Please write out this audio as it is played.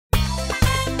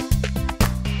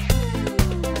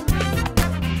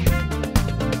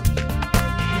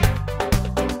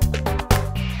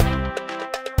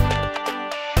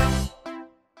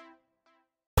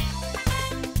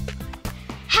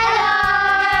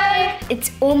it's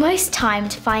almost time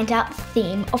to find out the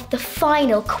theme of the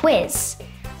final quiz.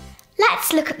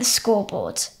 Let's look at the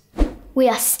scoreboard. We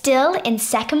are still in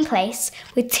second place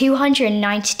with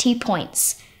 292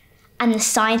 points, and the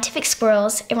scientific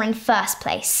squirrels are in first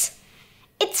place.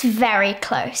 It's very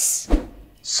close.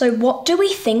 So what do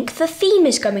we think the theme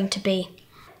is going to be?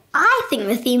 I think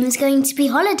the theme is going to be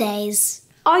holidays.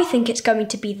 I think it's going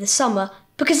to be the summer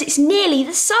because it's nearly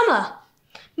the summer.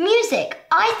 Music.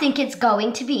 I think it's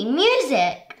going to be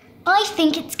music. I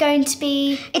think it's going to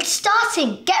be... It's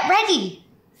starting. Get ready.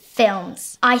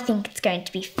 Films. I think it's going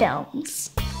to be films.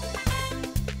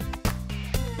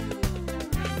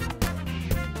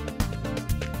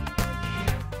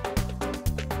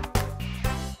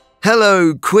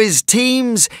 Hello, quiz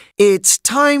teams. It's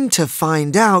time to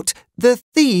find out the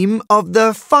theme of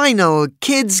the final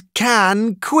Kids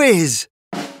Can quiz.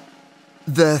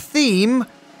 The theme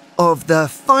of the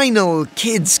final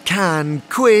Kids Can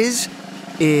quiz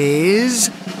is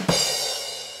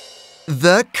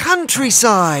the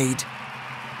countryside.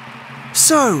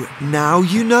 So now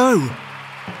you know.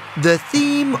 The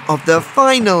theme of the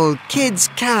final Kids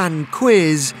Can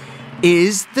quiz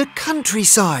is the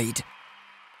countryside.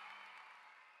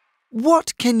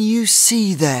 What can you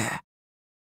see there?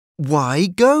 Why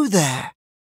go there?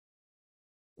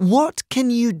 What can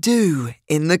you do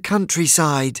in the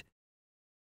countryside?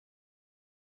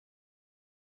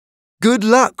 Good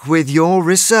luck with your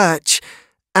research,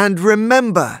 and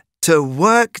remember to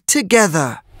work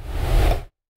together.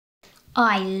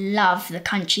 I love the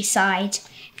countryside.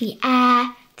 The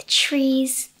air, the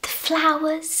trees, the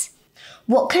flowers.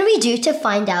 What can we do to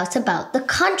find out about the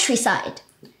countryside?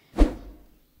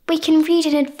 We can read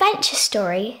an adventure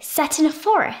story set in a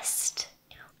forest.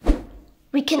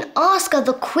 We can ask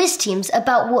other quiz teams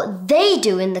about what they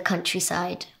do in the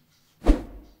countryside.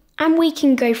 And we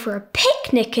can go for a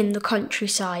picnic in the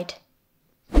countryside.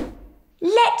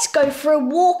 Let's go for a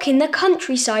walk in the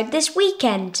countryside this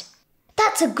weekend.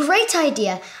 That's a great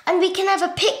idea, and we can have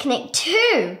a picnic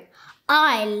too.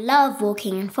 I love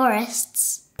walking in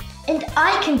forests. And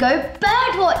I can go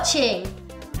bird watching.